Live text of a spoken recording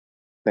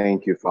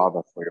Thank you,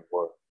 Father, for your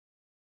word.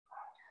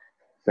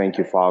 Thank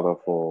you, Father,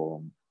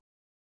 for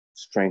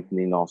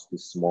strengthening us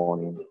this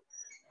morning,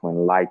 for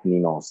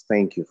enlightening us.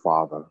 Thank you,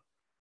 Father.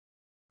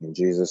 In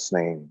Jesus'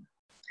 name,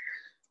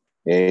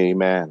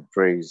 amen.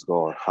 Praise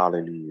God.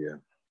 Hallelujah.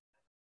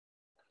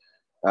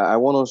 I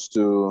want us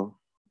to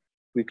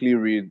quickly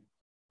read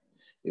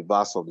a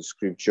verse of the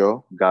scripture,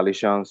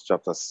 Galatians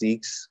chapter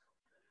 6,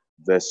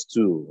 verse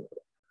 2.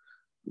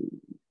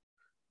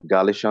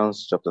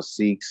 Galatians chapter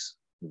 6,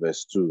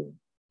 verse 2.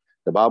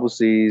 The Bible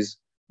says,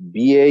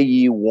 "Bear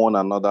ye one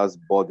another's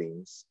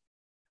burdens,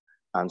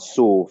 and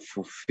so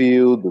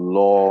fulfill the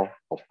law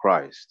of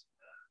Christ."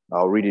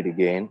 I'll read it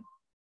again.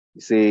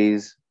 It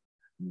says,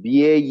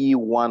 "Bear ye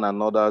one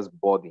another's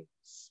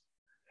burdens,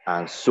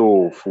 and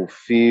so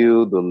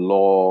fulfill the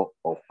law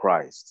of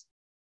Christ."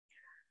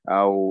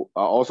 I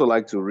also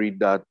like to read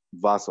that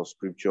verse of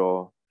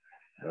scripture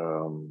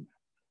in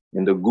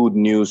the Good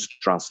News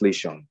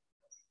translation.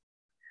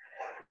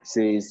 It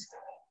says,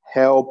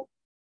 "Help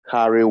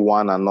carry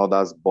one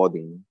another's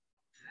burden,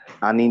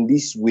 and in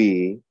this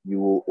way you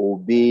will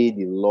obey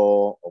the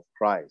law of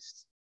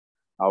Christ."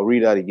 I'll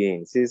read that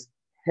again. It says,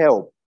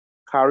 "Help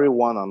carry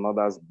one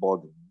another's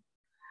burden,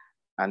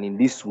 and in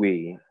this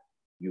way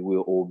you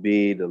will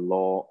obey the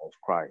law of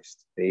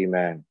Christ."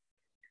 Amen.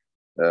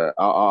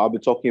 I'll be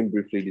talking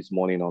briefly this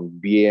morning on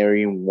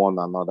bearing one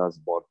another's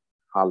burden.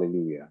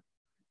 Hallelujah.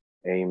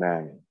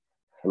 Amen.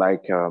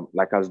 Like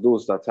as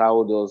those that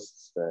told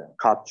us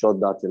captured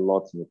that a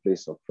lot in the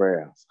place of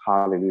prayers.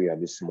 Hallelujah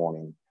this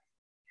morning.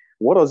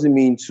 What does it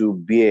mean to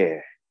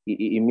bear?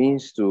 It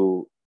means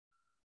to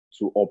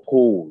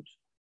uphold,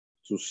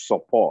 to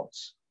support,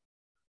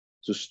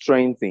 to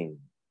strengthen,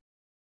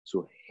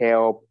 to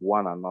help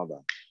one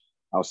another.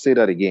 I'll say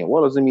that again.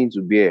 What does it mean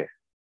to bear?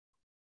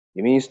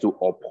 It means to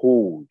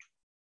uphold,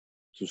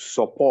 to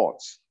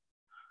support,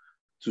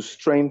 to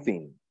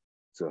strengthen,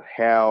 to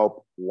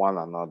help one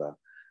another.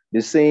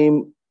 The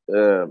same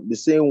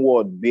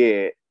word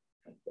bear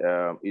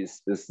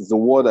is the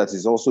word that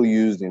is also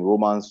used in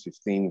Romans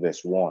 15,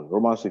 verse 1.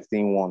 Romans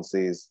 15:1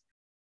 says,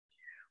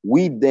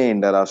 "We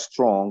then that are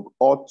strong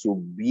ought to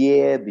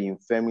bear the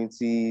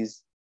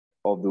infirmities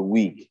of the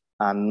weak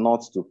and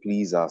not to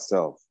please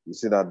ourselves." You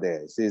see that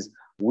there? It says,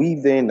 "We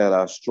then that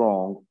are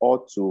strong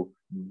ought to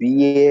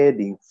bear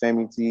the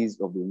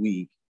infirmities of the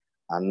weak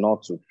and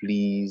not to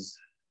please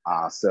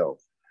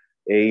ourselves."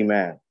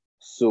 Amen.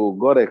 So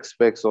God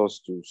expects us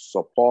to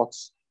support,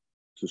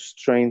 to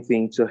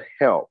strengthen, to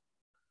help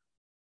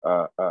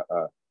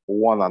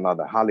one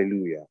another.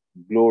 Hallelujah.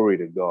 Glory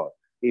to God.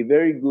 A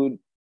very good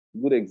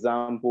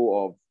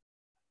example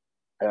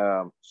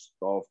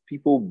of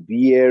people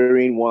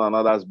bearing one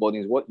another's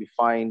burdens, what you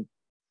find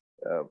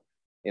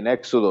in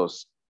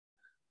Exodus,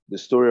 the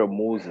story of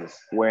Moses,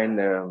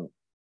 when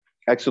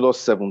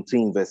Exodus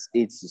 17, verse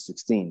 8 to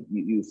 16,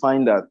 you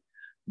find that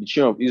the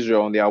children of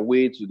Israel, on their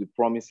way to the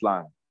promised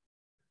land,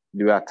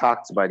 they were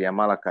attacked by the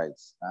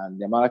Amalekites, and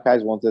the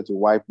Amalekites wanted to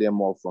wipe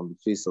them off from the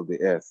face of the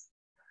earth.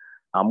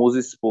 And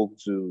Moses spoke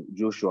to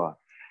Joshua.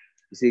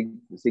 He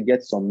said,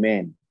 "Get some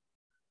men,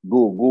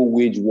 go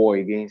wage war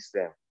against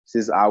them." He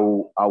says, I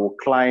will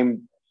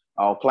climb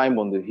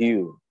on the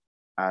hill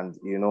and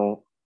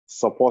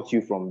support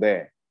you from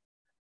there."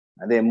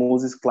 And then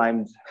Moses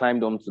climbed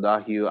onto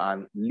that hill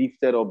and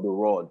lifted up the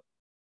rod.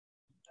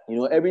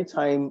 Every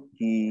time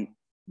he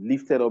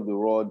lifted up the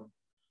rod,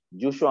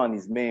 Joshua and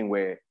his men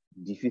were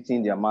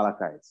defeating the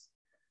Amalekites.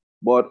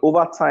 But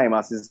over time,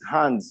 as his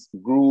hands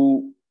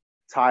grew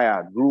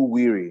tired, grew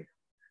weary,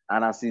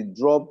 and as he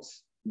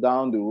dropped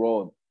down the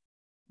rod,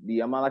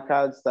 the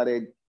Amalekites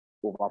started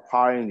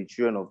overpowering the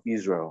children of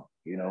Israel.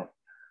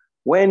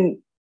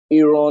 When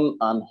Aaron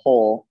and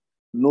Hur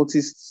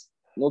noticed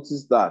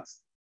that,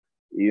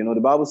 the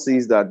Bible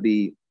says that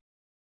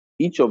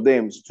each of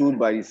them stood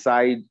by the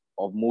side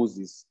of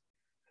Moses,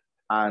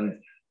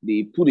 and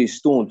they put a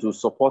stone to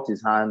support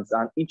his hands,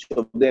 and each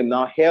of them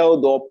now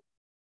held up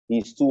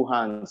his two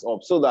hands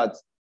up, so that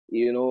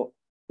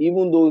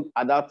even though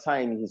at that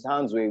time his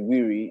hands were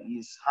weary,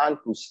 his hand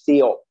could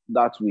stay up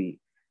that way.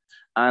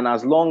 And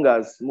as long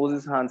as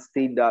Moses' hand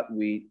stayed that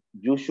way,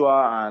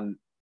 Joshua and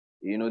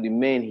the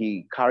men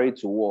he carried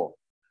to war,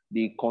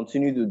 they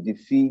continued to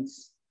defeat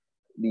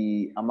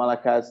the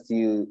Amalekites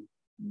till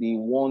they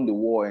won the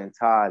war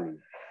entirely.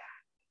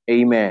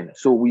 Amen.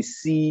 So we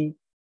see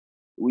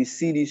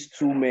these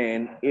two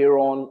men,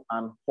 Aaron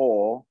and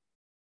Hur,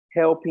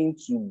 helping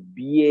to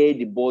bear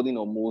the burden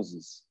of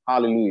Moses.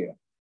 Hallelujah.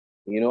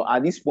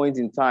 At this point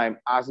in time,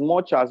 as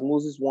much as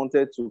Moses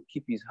wanted to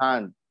keep his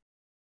hand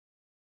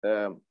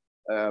up,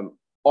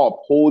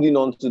 holding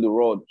onto the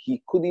rod,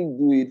 he couldn't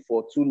do it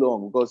for too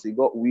long because he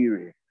got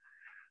weary.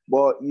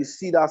 But you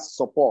see that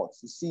support.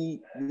 You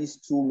see these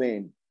two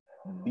men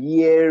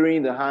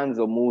bearing the hands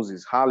of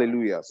Moses.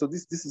 Hallelujah. So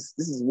this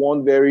is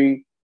one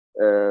very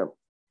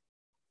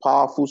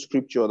powerful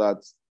scripture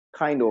that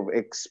kind of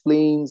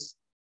explains.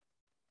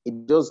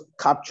 It just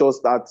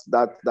captures that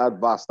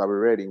verse that we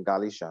read in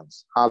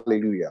Galatians.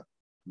 Hallelujah.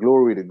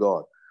 Glory to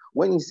God.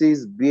 When he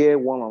says bear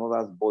one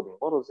another's burden,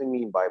 what does he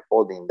mean by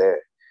burden there?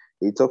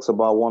 He talks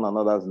about one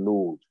another's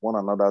load, one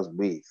another's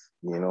weight,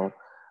 you know.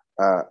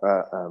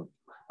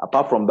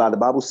 Apart from that, the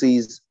Bible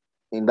says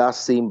in that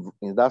same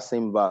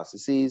verse, it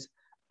says,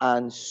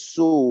 and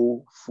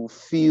so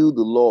fulfill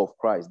the law of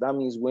Christ. That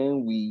means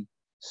when we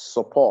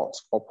support,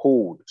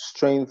 uphold,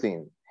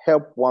 strengthen,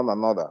 help one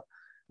another,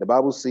 the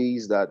Bible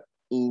says that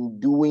in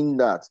doing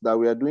that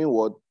we are doing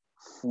what?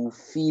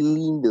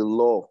 Fulfilling the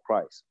law of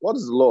Christ. What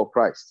is the law of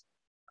Christ?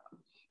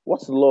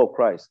 What's the law of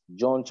Christ?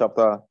 John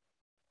chapter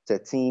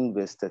 13,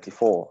 verse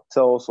 34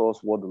 tells us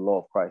what the law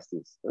of Christ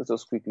is. Let's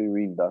just quickly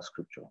read that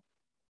scripture.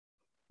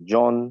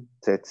 John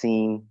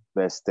 13,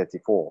 verse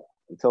 34.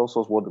 It tells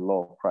us what the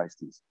law of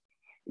Christ is.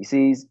 It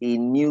says, a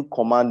new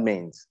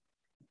commandment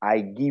I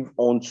give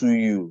unto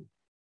you,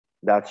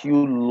 that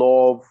you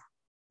love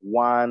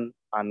one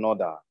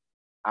another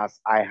as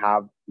I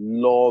have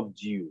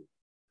loved you,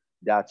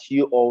 that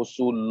you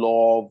also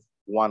love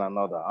one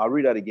another. I'll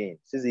read that again. It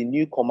says, a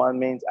new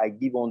commandment I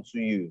give unto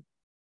you,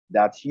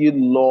 that you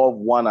love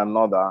one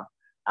another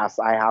as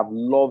I have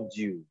loved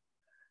you,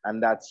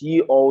 and that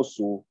ye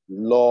also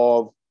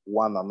love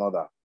one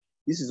another.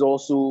 This is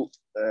also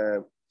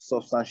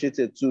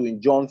substantiated too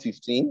in John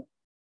 15,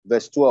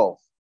 verse 12.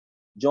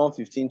 John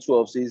 15,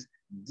 12 says,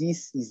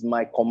 this is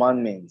my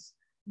commandment,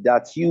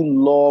 that you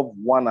love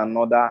one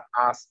another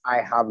as I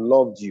have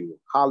loved you.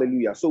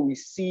 Hallelujah. So we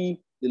see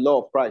the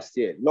law of Christ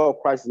here. Law of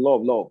Christ,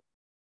 love.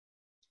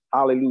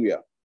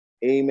 Hallelujah.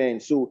 Amen.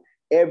 So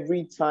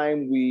every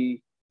time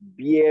we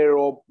bear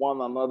up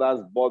one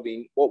another's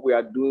burden, what we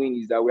are doing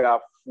is that we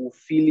are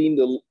fulfilling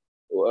the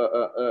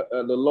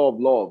law of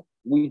love,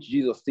 which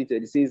Jesus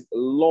stated. He says,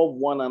 love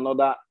one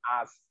another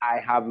as I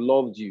have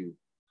loved you.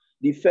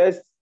 The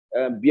first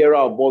bearer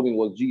of burden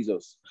was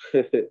Jesus.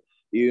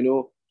 You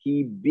know,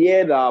 he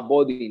bared our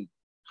burden.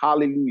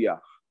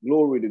 Hallelujah.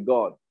 Glory to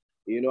God.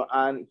 You know,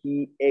 and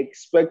he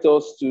expects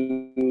us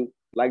to,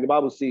 like the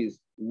Bible says,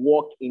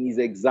 walk in his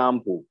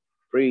example.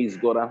 Praise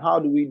God. And how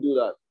do we do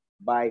that?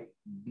 By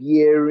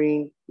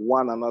bearing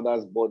one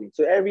another's burden.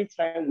 So every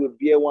time we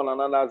bear one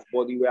another's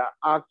burden, we are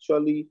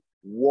actually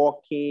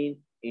walking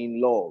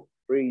in love.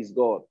 Praise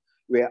God.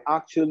 We are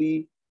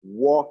actually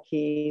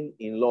walking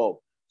in love.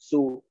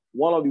 So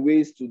one of the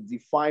ways to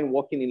define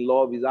walking in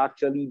love is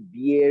actually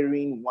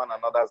bearing one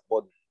another's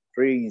burden.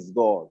 Praise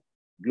God.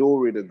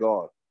 Glory to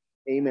God.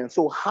 Amen.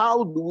 So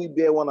how do we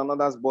bear one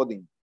another's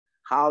burden?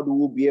 How do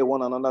we bear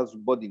one another's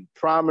burden?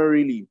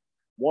 Primarily,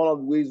 one of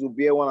the ways we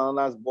bear one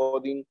another's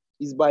burden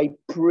is by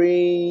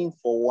praying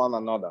for one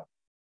another.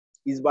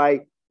 Is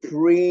by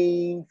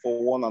praying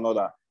for one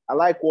another. I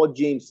like what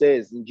James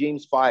says in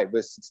James 5,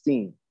 verse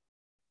 16.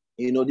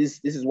 You know, this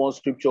is one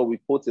scripture we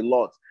quote a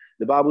lot.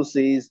 The Bible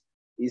says,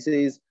 it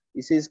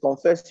says,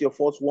 confess your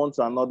faults one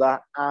to another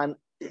and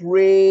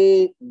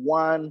pray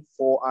one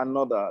for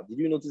another. Did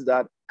you notice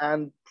that?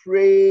 And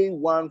pray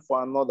one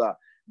for another,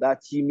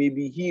 that ye may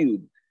be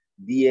healed.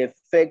 The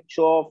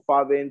effectual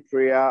fervent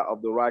prayer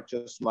of the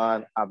righteous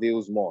man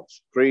avails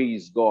much.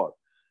 Praise God.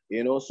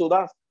 You know, so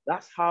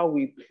that's how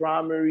we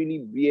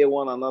primarily bear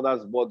one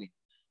another's burden.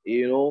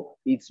 You know,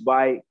 it's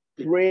by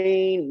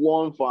praying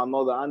one for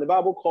another. And the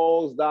Bible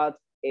calls that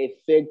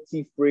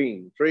effective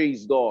praying.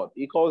 Praise God.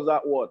 He calls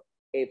that what?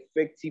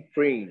 Effective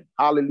praying.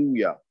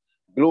 Hallelujah.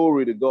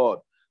 Glory to God.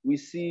 We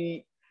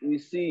see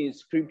in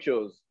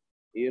scriptures,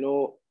 you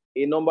know,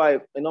 a number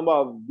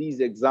of these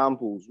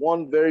examples.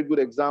 One very good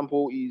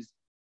example is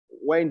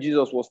when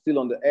Jesus was still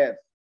on the earth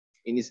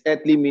in his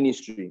earthly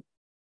ministry,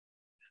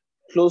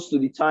 close to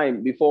the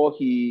time before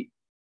he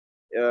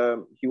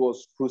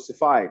was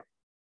crucified.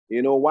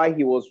 You know, while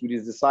he was with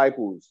his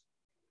disciples,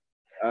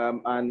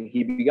 and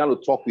he began to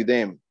talk with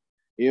them.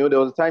 You know, there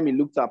was a time he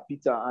looked at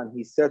Peter and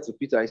he said to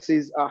Peter, he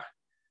says,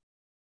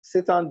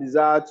 Satan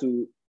desired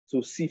to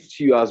sift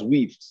you as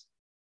wheat,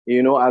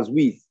 you know, as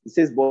wheat. He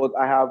says, but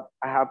I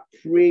have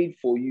prayed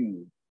for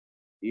you,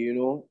 you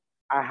know,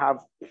 I have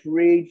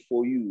prayed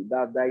for you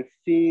that thy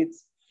faith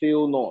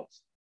fail not.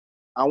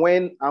 And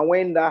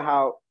when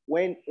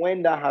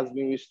that has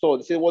been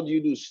restored, say, what do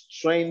you do?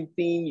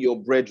 Strengthen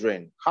your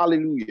brethren.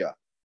 Hallelujah.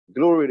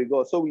 Glory to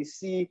God. So we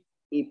see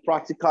a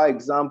practical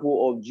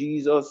example of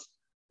Jesus,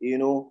 you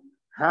know,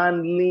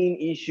 handling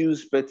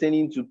issues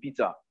pertaining to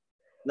Peter.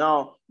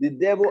 Now, the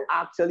devil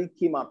actually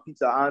came at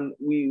Peter, and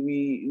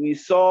we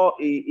saw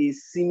a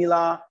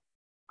similar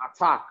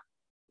attack,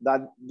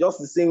 that just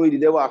the same way the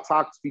devil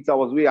attacked Peter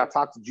was the way he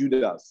attacked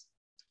Judas.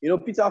 You know,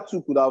 Peter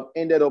too could have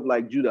ended up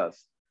like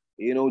Judas.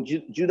 You know,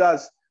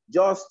 Judas,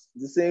 just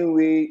the same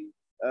way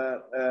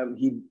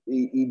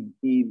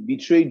he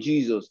betrayed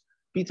Jesus.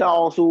 Peter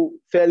also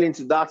fell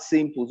into that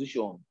same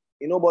position.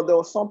 You know, but there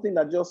was something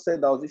that just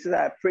said that he said,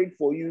 I prayed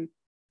for you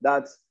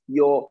that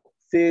your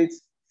faith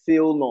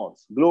fail not.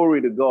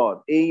 Glory to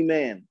God.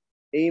 Amen.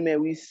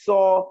 Amen. We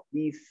saw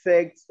the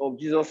effects of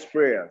Jesus'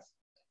 prayers.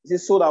 It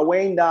says, so that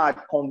when thou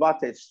art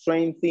converted,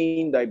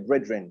 strengthen thy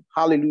brethren.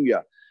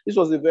 Hallelujah. This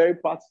was a very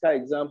practical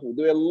example.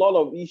 There were a lot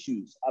of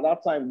issues at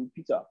that time with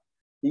Peter.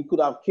 He could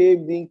have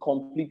caved in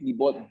completely,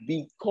 but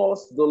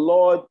because the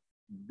Lord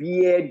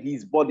bared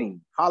his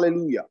burden,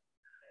 hallelujah,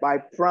 by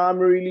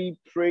primarily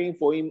praying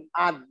for him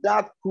at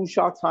that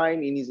crucial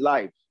time in his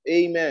life.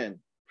 Amen.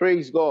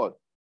 Praise God.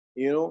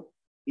 You know,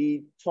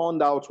 it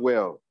turned out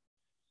well.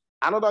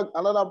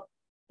 Another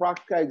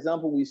practical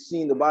example we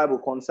see in the Bible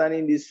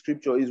concerning this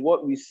scripture is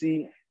what we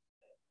see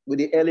with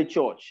the early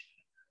church.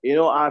 You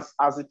know,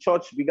 as the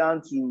church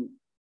began to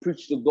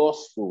preach the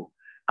gospel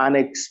and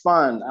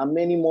expand, and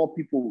many more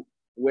people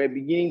were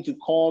beginning to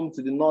come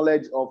to the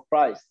knowledge of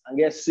Christ and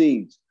get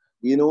saved.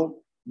 You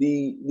know,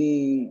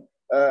 the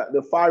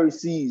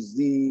Pharisees,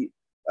 the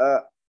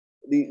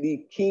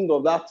king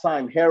of that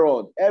time,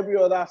 Herod, every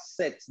other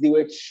sect, they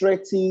were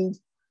threatened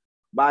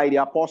by the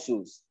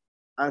apostles.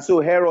 And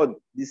so Herod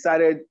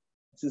decided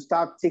to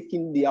start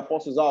taking the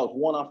apostles out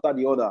one after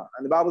the other.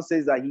 And the Bible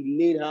says that he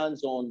laid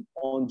hands on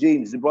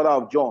James, the brother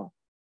of John.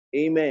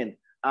 Amen.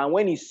 And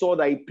when he saw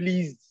that he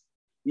pleased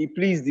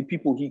the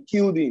people, he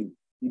killed him.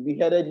 He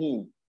beheaded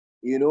him,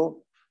 you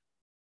know.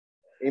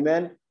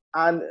 Amen.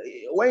 And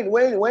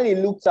when he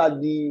looked at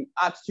the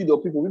attitude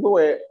of people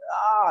were,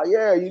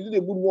 yeah, you did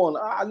a good one.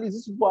 At least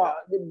these people,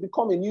 they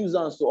become a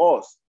nuisance to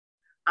us.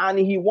 And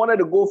he wanted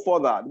to go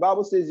further. The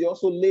Bible says he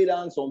also laid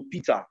hands on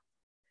Peter.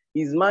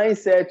 His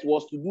mindset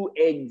was to do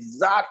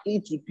exactly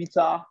to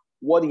Peter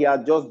what he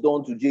had just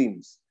done to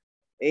James.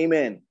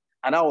 Amen.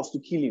 And that was to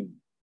kill him.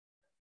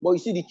 But you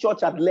see, the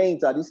church at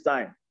length at this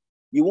time,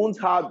 you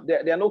won't have,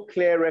 there are no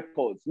clear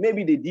records.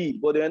 Maybe they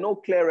did, but there are no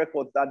clear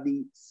records that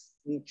the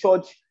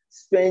church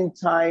spent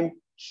time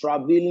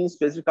traveling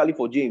specifically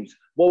for James.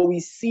 But we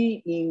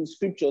see in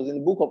scriptures, in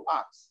the book of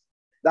Acts,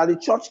 that the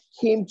church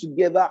came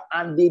together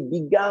and they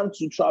began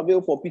to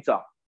travel for Peter.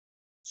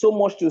 So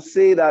much to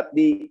say that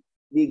they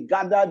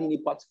gathered in a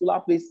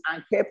particular place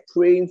and kept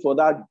praying for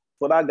that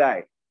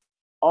guy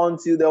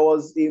until there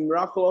was a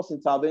miraculous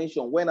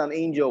intervention when an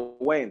angel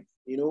went,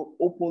 you know,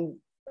 opened,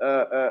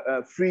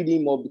 freed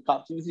him of the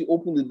captivity,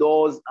 opened the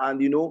doors,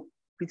 and, you know,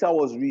 Peter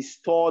was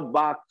restored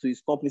back to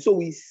his company. So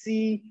we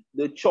see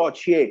the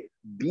church here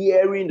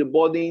bearing the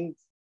burden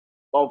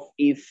of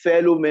a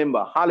fellow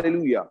member,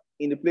 hallelujah,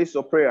 in the place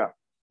of prayer.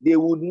 They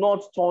would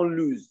not turn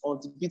loose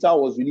until Peter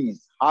was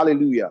released.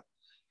 Hallelujah.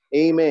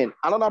 Amen.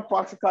 Another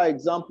practical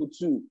example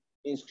too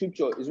in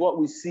scripture is what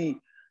we see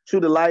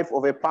through the life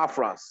of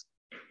Epaphras.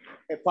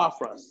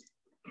 Epaphras.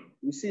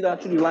 We see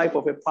that through the life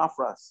of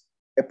Epaphras.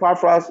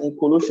 Epaphras in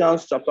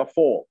Colossians chapter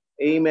 4.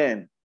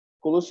 Amen.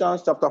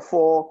 Colossians chapter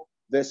 4,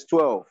 verse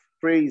 12.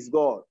 Praise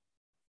God.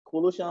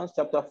 Colossians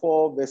chapter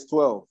 4, verse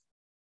 12.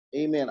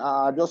 Amen.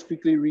 I'll just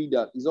quickly read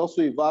that. It's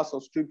also a verse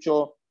of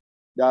scripture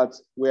that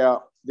we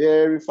are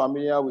very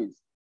familiar with.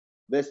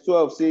 Verse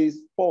 12 says,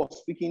 Paul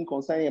speaking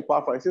concerning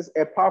Epaphras, it says,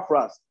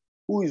 Epaphras,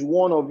 who is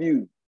one of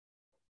you,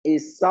 a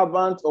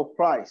servant of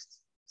Christ,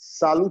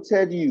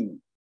 saluted you,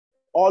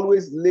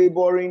 always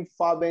laboring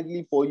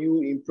fervently for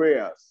you in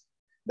prayers,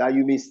 that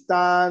you may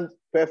stand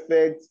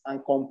perfect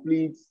and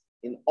complete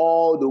in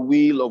all the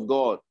will of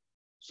God.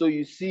 So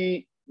you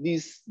see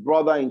this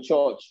brother in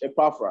church,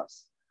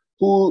 Epaphras,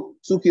 who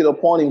took it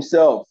upon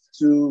himself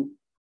to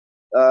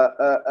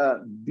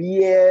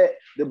bear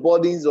the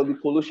burdens of the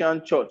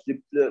Colossian church,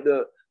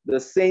 the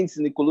saints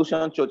in the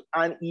Colossian church,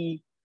 and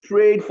he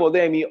prayed for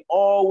them. He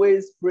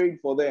always prayed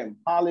for them.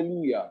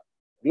 Hallelujah.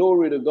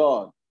 Glory to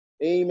God.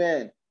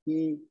 Amen.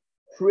 He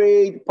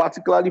prayed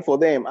particularly for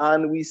them,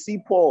 and we see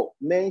Paul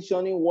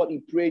mentioning what he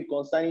prayed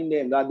concerning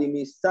them, that they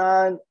may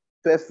stand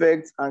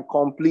perfect and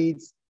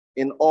complete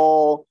in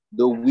all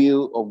the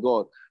will of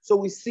God. So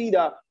we see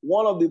that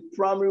one of the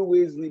primary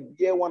ways we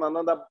bear one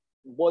another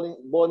burden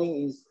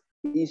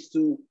is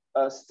to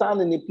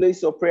stand in a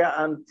place of prayer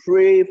and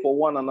pray for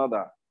one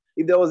another.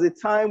 If there was a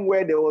time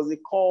where there was a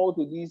call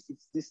to this,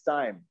 it's this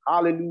time.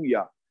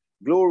 Hallelujah.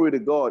 Glory to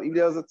God. If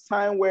there was a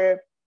time where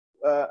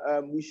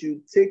we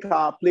should take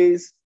our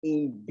place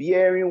in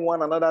bearing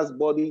one another's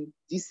burden,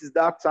 this is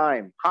that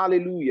time.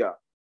 Hallelujah.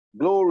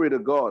 Glory to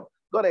God.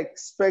 God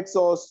expects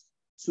us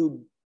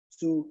to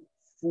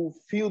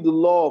fulfill the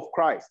law of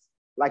Christ.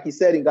 Like he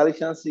said in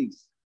Galatians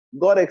 6,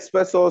 God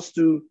expects us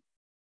to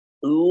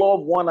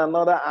love one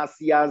another as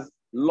he has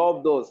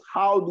loved us.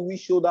 How do we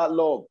show that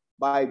love?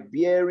 By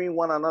bearing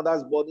one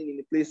another's burden in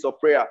the place of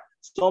prayer.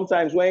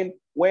 Sometimes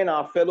when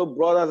our fellow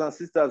brothers and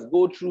sisters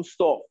go through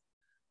stuff,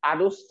 at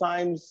those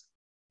times,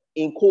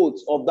 in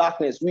quotes, of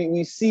darkness,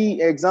 we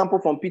see an example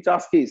from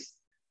Peter's case.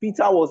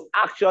 Peter was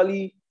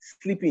actually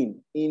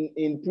sleeping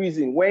in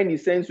prison when the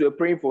saints were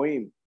praying for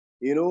him.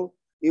 You know,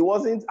 it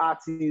wasn't at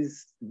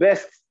his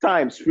best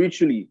time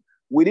spiritually.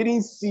 We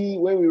didn't see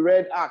when we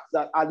read Acts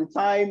that at the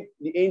time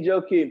the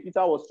angel came,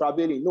 Peter was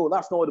traveling. No,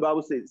 that's not what the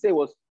Bible says. It says he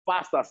was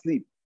fast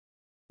asleep.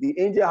 The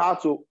angel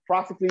had to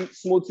practically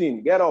smote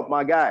him. Get up,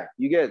 my guy.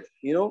 You get,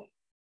 you know.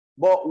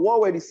 But what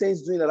were the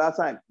saints doing at that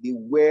time? They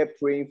were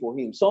praying for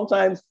him.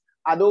 Sometimes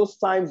at those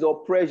times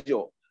of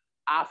pressure,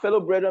 our fellow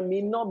brethren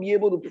may not be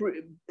able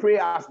to pray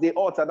as they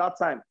ought at that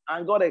time.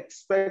 And God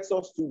expects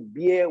us to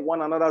bear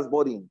one another's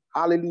burden.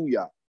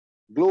 Hallelujah.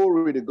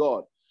 Glory to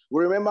God.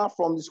 We remember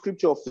from the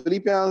scripture of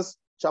Philippians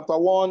chapter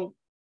 1,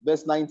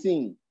 verse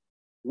 19.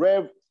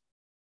 Rev,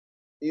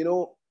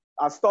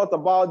 has thought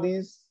about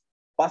this.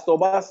 Pastor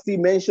Basti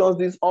mentions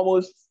this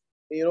almost,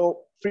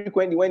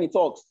 frequently when he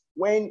talks.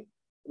 When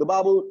the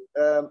Bible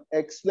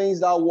explains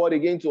that word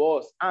again to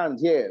us, and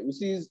here we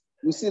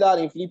see that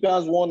in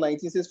Philippians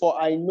 1:19 says, "For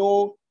I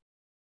know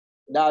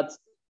that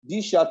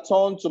this shall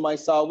turn to my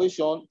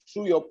salvation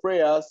through your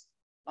prayers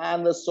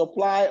and the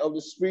supply of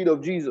the Spirit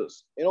of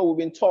Jesus." We've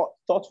been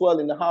taught well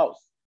in the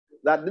house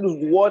that this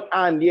word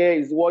 "and" here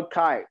is the word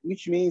 "kai,"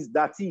 which means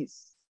that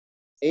is.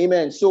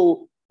 Amen.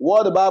 So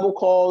what the Bible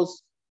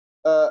calls,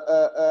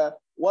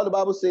 what the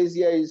Bible says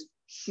here is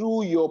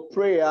through your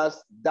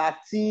prayers, that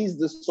is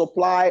the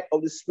supply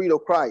of the Spirit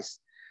of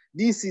Christ.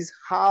 This is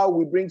how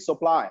we bring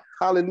supply.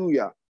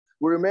 Hallelujah.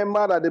 We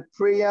remember that the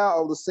prayer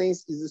of the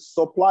saints is the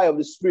supply of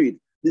the Spirit.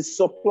 The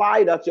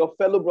supply that your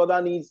fellow brother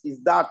needs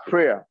is that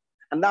prayer.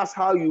 And that's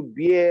how you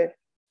bear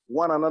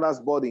one another's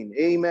burden.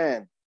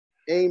 Amen.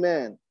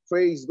 Amen.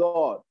 Praise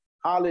God.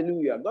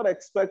 Hallelujah. God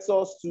expects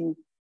us to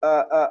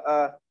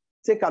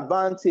take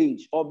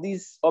advantage of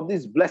this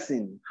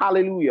blessing.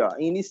 Hallelujah.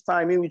 In this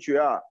time in which we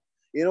are.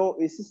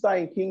 A sister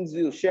in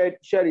Kingsville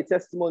shared a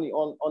testimony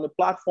on the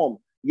platform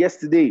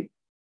yesterday.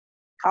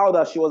 How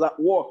that she was at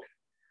work,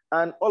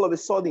 and all of a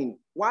sudden,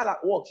 while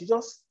at work, she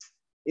just,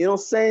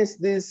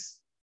 sensed this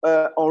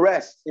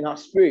unrest in her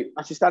spirit,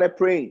 and she started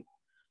praying.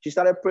 She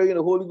started praying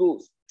the Holy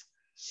Ghost.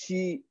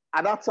 She,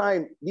 at that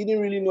time, didn't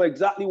really know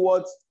exactly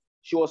what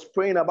she was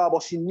praying about,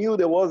 but she knew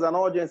there was an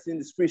urgency in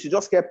the spirit. She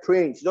just kept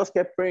praying. She just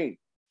kept praying.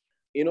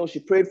 She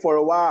prayed for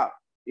a while,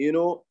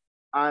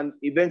 and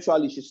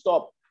eventually she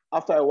stopped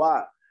after a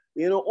while,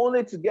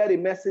 only to get a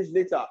message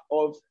later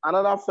of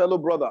another fellow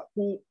brother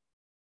who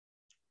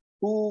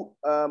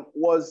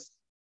was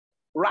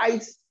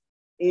right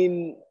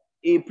in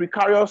a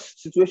precarious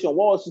situation.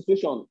 What was the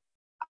situation?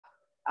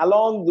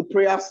 Along the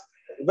prayers,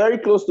 very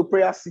close to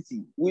Prayer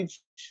City, which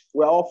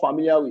we're all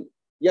familiar with.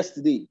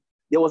 Yesterday,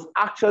 there was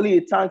actually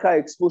a tanker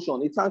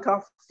explosion, a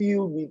tanker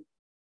filled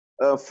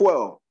with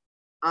fuel.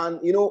 And,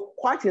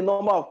 quite a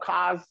number of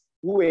cars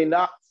who were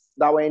that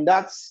were in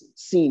that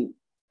scene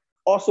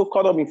also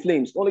caught up in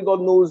flames. Only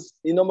God knows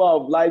the number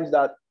of lives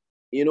that,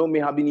 may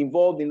have been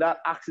involved in that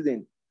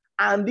accident.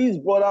 And this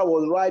brother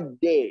was right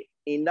there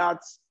in that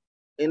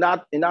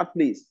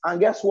place. And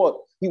guess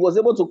what? He was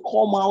able to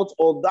come out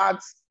of that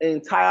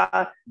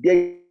entire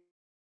deadly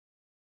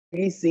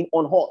scene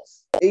unhurt.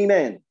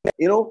 Amen.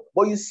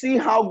 But you see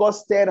how God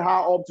stirred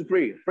her up to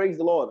pray. Praise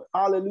the Lord.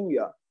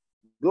 Hallelujah.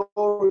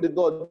 Glory to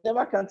God. You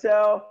never can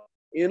tell,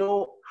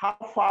 how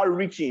far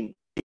reaching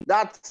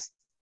that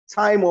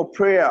time of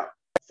prayer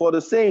for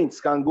the saints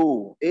can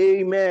go.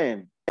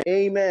 Amen.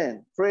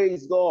 Amen.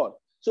 Praise God.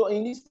 So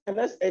in this time,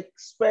 let's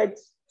expect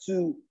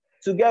to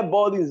get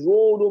bodies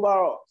rolled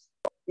over us.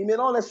 It may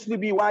not necessarily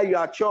be while you're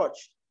at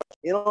church.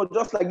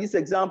 Just like this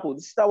example,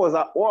 the sister was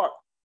at work.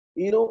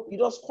 You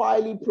just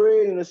quietly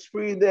pray in the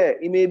spirit there.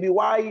 It may be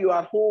while you're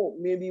at home,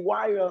 maybe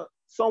while you're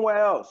somewhere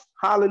else.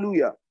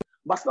 Hallelujah.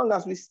 But as long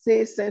as we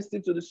stay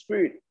sensitive to the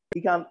Spirit, He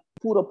can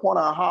put upon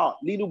our heart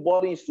little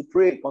bodies to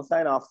pray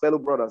concerning our fellow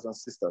brothers and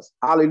sisters.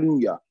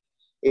 Hallelujah.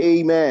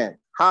 Amen.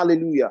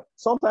 Hallelujah.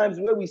 Sometimes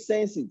when we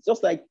sense it,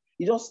 just like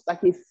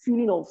a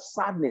feeling of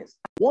sadness.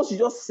 Once you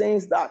just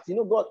sense that,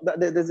 God, that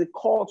there's a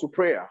call to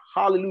prayer.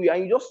 Hallelujah.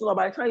 And you just know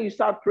by the time you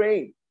start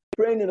praying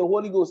in the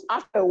Holy Ghost,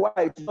 after a while,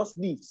 it just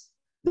leaves.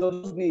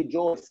 There'll just be a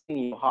joy in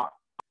your heart.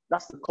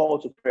 That's the call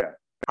to prayer.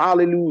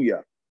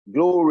 Hallelujah.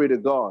 Glory to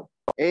God.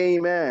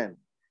 Amen.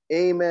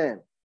 Amen.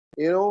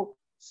 We don't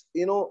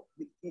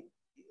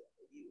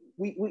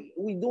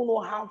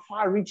know how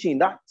far reaching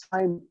that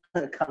time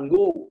can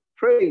go.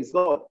 Praise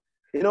God.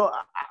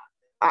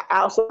 I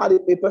also had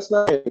a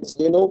personal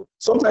experience.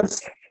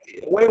 Sometimes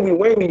when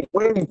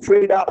we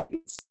pray that,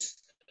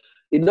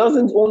 it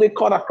doesn't only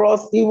cut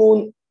across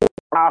even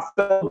our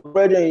fellow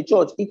brethren in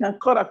church. It can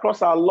cut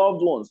across our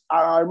loved ones.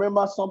 I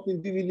remember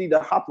something vividly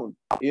that happened.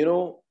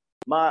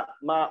 My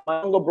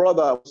younger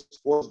brother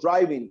was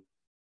driving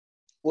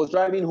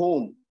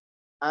home,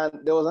 and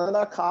there was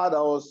another car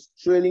that was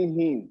trailing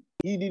him.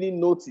 He didn't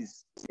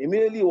notice.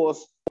 Immediately he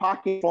was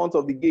parking in front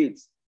of the gate.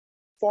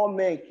 4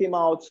 men came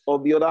out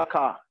of the other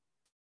car,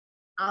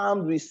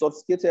 armed with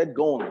sophisticated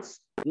guns,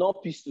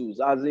 not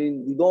pistols, as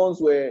in the guns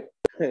were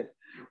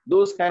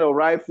those kind of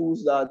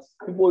rifles that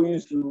people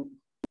used to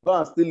go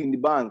and steal in the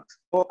bank.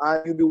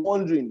 And you'll be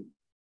wondering,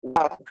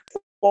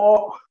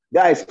 4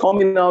 guys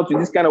coming out with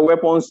this kind of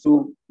weapons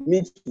to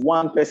meet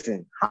one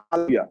person.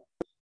 Hallelujah.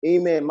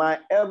 Amen. My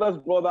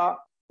eldest brother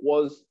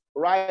was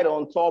right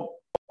on top,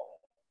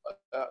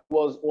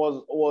 was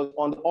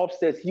on the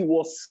upstairs. He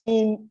was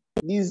seeing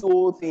this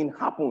whole thing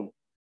happen.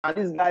 And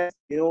these guys,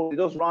 they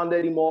just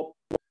rounded him up.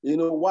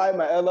 While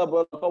my elder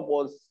brother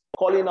was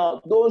calling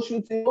out, "Don't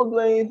shoot him, don't do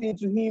anything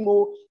to him,"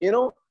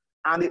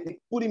 and they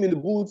put him in the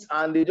boots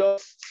and they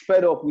just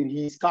sped up with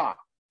his car.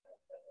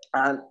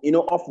 And,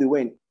 off they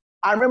went.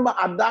 I remember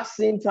at that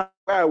same time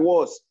where I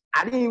was,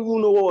 I didn't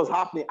even know what was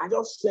happening. I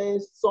just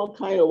sensed some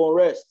kind of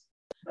unrest.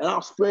 And I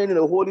was praying in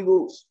the Holy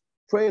Ghost.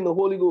 Pray in the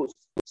Holy Ghost.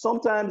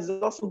 Sometimes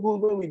it's also good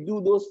when we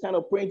do those kind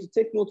of praying to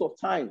take note of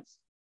times.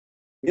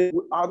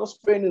 I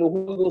just praying in the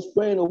Holy Ghost,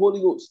 praying in the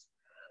Holy Ghost.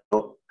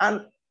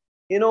 And,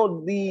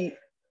 the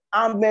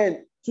armed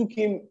men took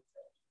him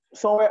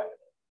somewhere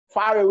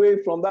far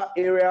away from that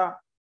area,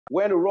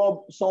 went to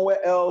rob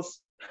somewhere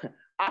else.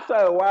 After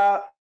a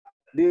while,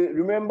 they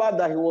remembered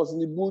that he was in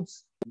the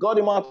boots, got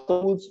him out of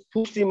the boots,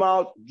 pushed him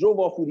out, drove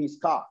off with his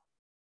car,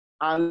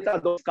 and later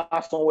got his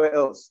car somewhere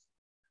else.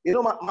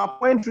 My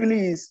point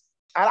really is,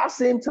 at that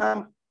same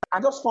time, I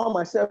just found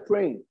myself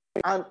praying.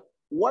 And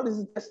what is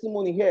the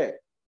testimony here?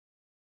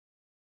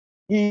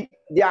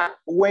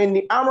 When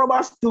the armed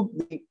robbers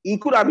he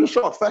could have been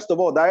shot, first of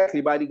all, directly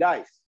by the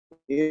guys.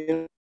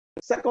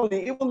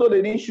 Secondly, even though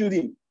they didn't shoot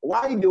him,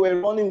 while they were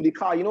running the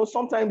car,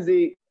 sometimes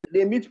they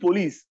meet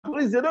police.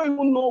 Police, they don't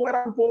even know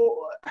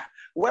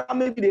whether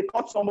maybe they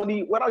caught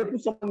somebody, whether they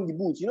put someone in the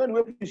boots. The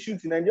way people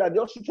shoot in Nigeria, they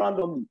just shoot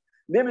randomly.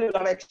 Maybe they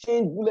can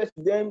exchange bullets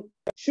with them,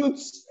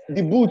 shoots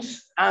the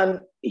boots,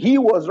 and he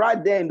was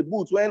right there in the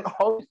boots when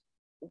all this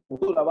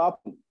would have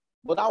happened.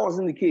 But that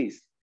wasn't the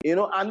case.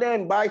 And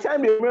then by the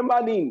time they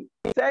remembered him,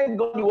 thank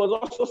God he was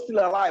also still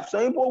alive.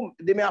 So people,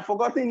 they may have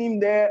forgotten him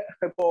there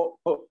for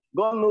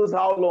God knows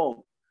how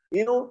long.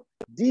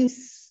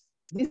 This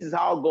is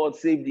how God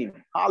saved him.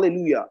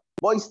 Hallelujah.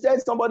 But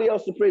instead, somebody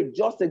else to pray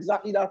just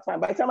exactly that time.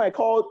 By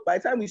the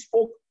time we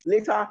spoke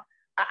later,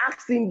 I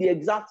asked him the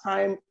exact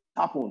time it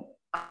happened.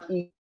 And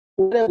he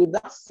went with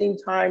that same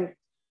time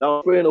that I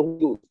was praying the Holy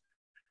Ghost.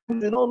 We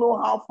don't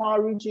know how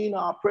far-reaching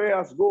our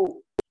prayers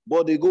go,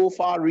 but they go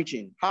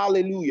far-reaching.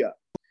 Hallelujah.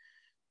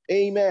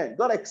 Amen.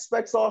 God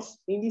expects us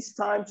in this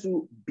time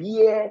to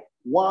bear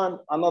one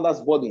another's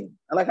burden.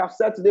 And like I've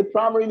said today,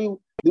 primarily,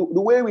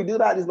 the way we do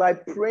that is by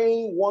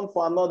praying one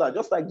for another,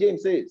 just like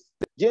James says.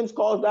 James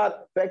calls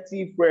that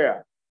effective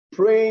prayer.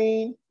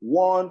 Praying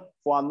one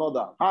for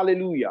another.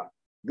 Hallelujah.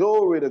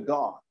 Glory to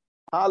God.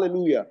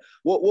 Hallelujah.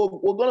 We're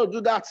going to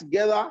do that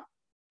together,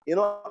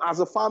 as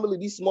a family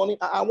this morning.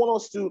 I want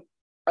us to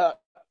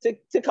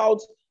take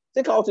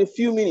out a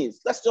few minutes.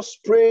 Let's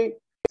just pray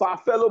for our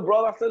fellow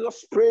brothers. Let's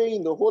just pray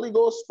in the Holy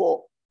Ghost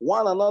for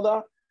one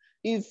another.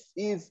 If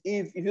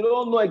you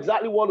don't know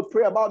exactly what to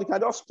pray about, you can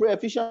just pray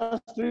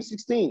Ephesians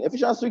 3:16.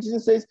 Ephesians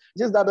 3:16 says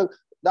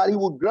that he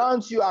will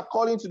grant you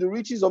according to the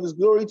riches of his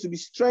glory to be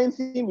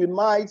strengthened with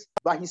might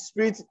by his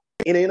spirit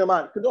in the inner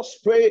man. You can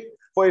just pray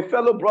for a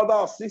fellow brother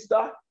or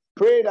sister.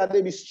 Pray that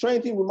they be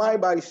strengthened with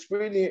might by his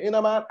spirit in the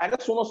inner man. I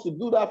just want us to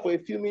do that for a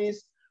few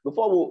minutes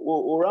before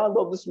we'll round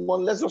up this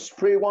morning. Let's just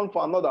pray one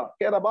for another.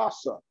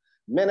 Kerabasa,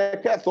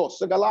 Meneketo,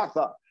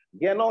 Segalata,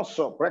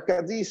 Genoso,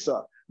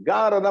 Prekadisa,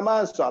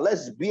 Garadamansa.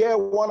 Let's bear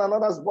one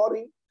another's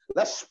body.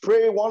 Let's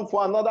pray one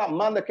for another.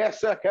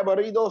 Mandekesa,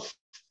 Kebaridos,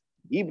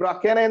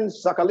 Ibrakenen,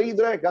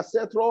 Sakalidre,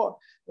 Gasetro,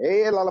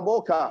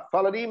 Lalaboka,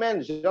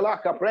 Faladimen,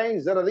 Jalaka,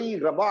 Prain,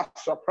 Zeradi,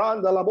 Rabasa,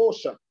 Pranda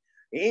Labosha,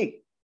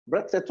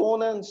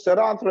 Bretetonen,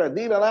 Serantre,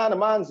 Dilanan,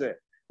 Manze,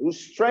 who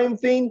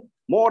strengthen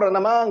more than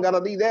a man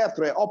gonna be there.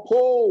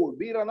 Uphold,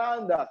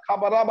 Birananda,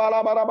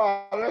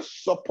 Kabarabaraba.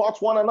 Let's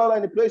support one another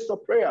in the place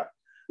of prayer.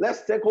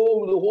 Let's take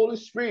hold of the Holy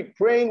Spirit,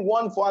 praying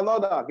one for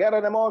another. Get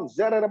them on,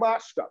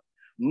 Zerebashka.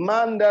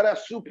 Mandara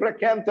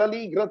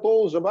suprecantali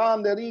gratos,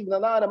 Banderi,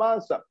 Granada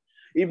Mansa.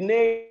 If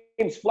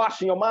names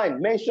flash in your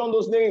mind, mention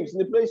those names in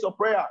the place of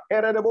prayer.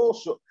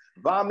 Heredeboso,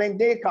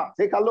 Vamendeka,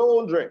 take a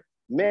Londre.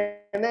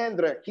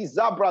 Menendre,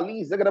 Kizabra,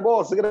 Li,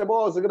 Zagrebo,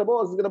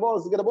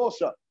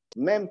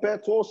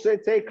 Mempeto,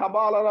 Sete,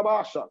 Kabala,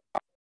 Rabasha,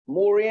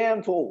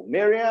 Moriento,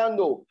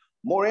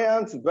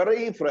 Moriant,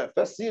 Veritre,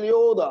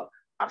 Facilioda,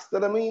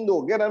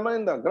 Astadamindo,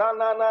 Geramenda,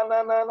 Grana,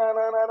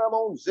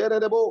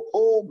 Zerebo,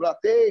 Cobra,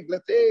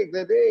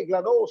 Glede,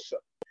 Gladosa,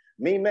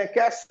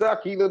 Mimecasta,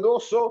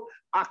 Kiladoso,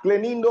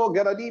 Aclenindo,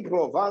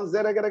 Geradipro, Van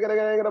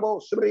Zeregrabo,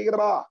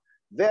 Sbrigraba,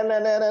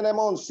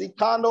 Venenemon,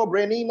 Sicano,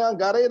 Brenina,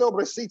 Garedo,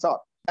 Bresita.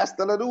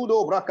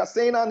 Esteladudo,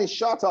 Bracasena,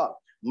 Nishata,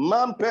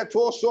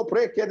 Mampetoso,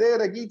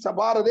 Precedere, Gita,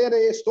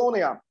 Bardere,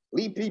 Estonia,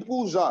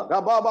 Lipipuza,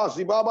 Gababa,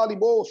 Zibaba,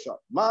 Libosa,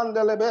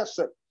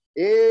 Mandelebese,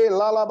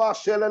 Lalaba,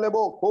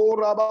 Shelebo,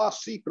 Koraba,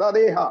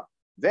 Sikradeha,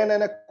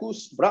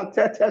 Venenecus,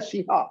 Brantete,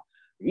 Shiha,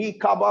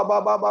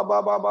 Ikababa, Baba,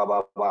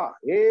 Raba,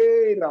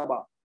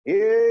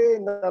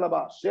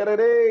 Nalaba,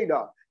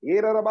 Sereda,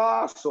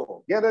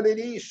 Irabaso,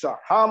 Gedadisha,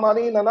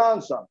 Hamanina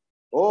Nansa.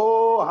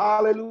 Oh,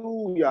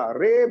 hallelujah.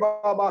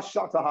 Reba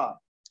Bashataha.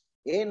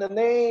 In the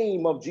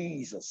name of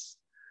Jesus.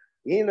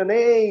 In the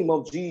name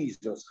of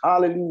Jesus.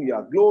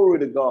 Hallelujah. Glory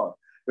to God.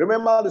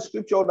 Remember the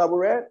scripture that we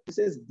read? It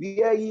says,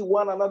 bear ye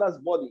one another's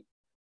body,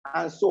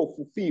 and so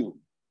fulfill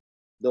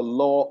the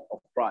law of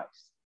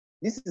Christ.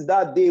 This is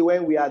that day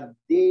when we are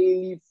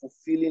daily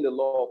fulfilling the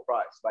law of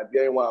Christ by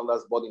bearing one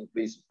another's body in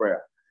place of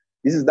prayer.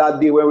 This is that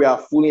day when we are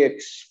fully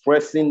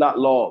expressing that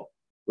law,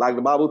 like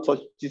the Bible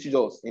teaches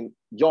us in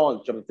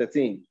John chapter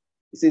 13.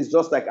 It says,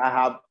 just like I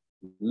have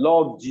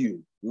loved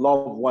you,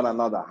 love one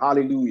another.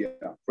 Hallelujah.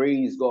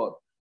 Praise God.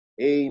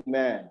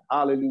 Amen.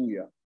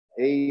 Hallelujah.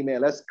 Amen.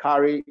 Let's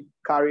carry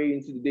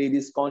into the day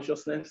this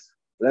consciousness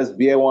Let's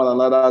bear one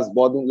another's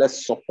burden.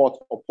 Let's support,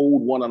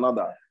 uphold one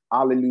another.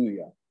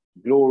 Hallelujah.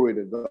 Glory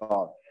to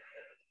God.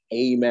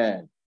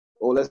 Amen.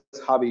 Oh, let's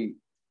have a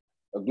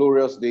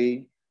glorious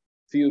day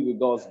filled with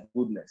God's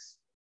goodness.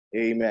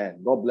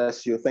 Amen. God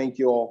bless you. Thank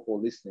you all for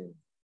listening.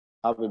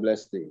 Have a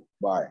blessed day.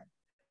 Bye.